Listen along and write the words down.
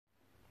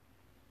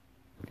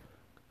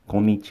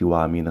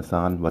Konnichiwa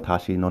minasan,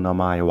 watashi no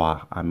namae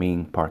wa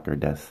Amin Parker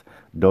desu.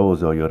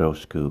 Dozo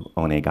yoroshiku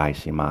onegai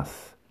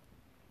shimasu.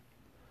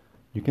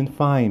 You can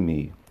find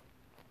me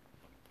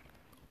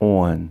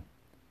on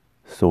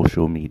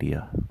social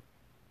media.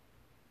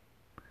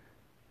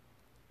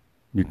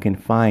 You can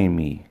find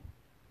me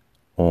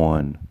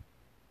on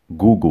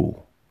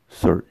Google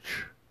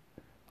search.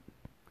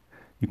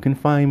 You can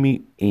find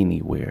me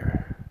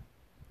anywhere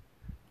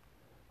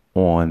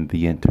on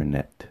the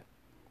internet.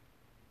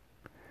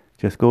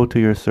 Just go to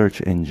your search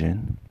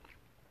engine,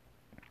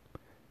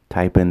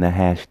 type in the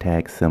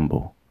hashtag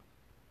symbol,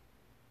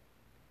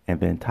 and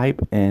then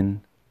type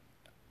in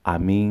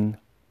Amin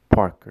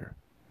Parker.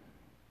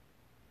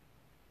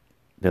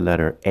 The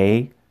letter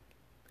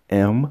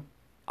AMINPARKER.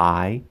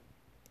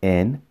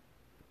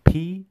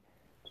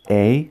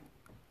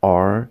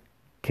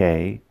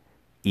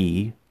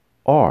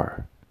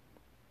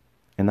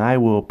 And I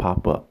will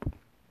pop up.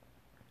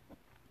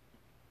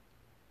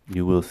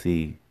 You will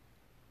see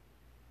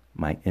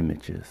my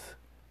images,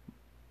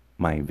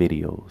 my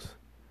videos,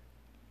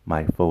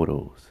 my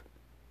photos,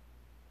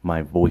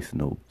 my voice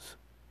notes,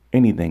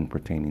 anything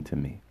pertaining to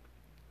me,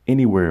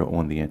 anywhere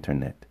on the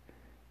internet,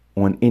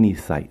 on any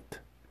site.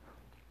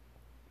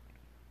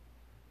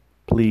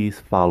 Please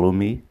follow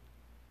me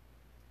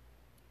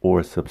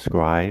or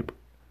subscribe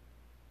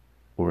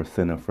or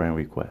send a friend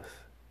request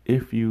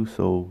if you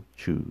so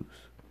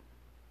choose.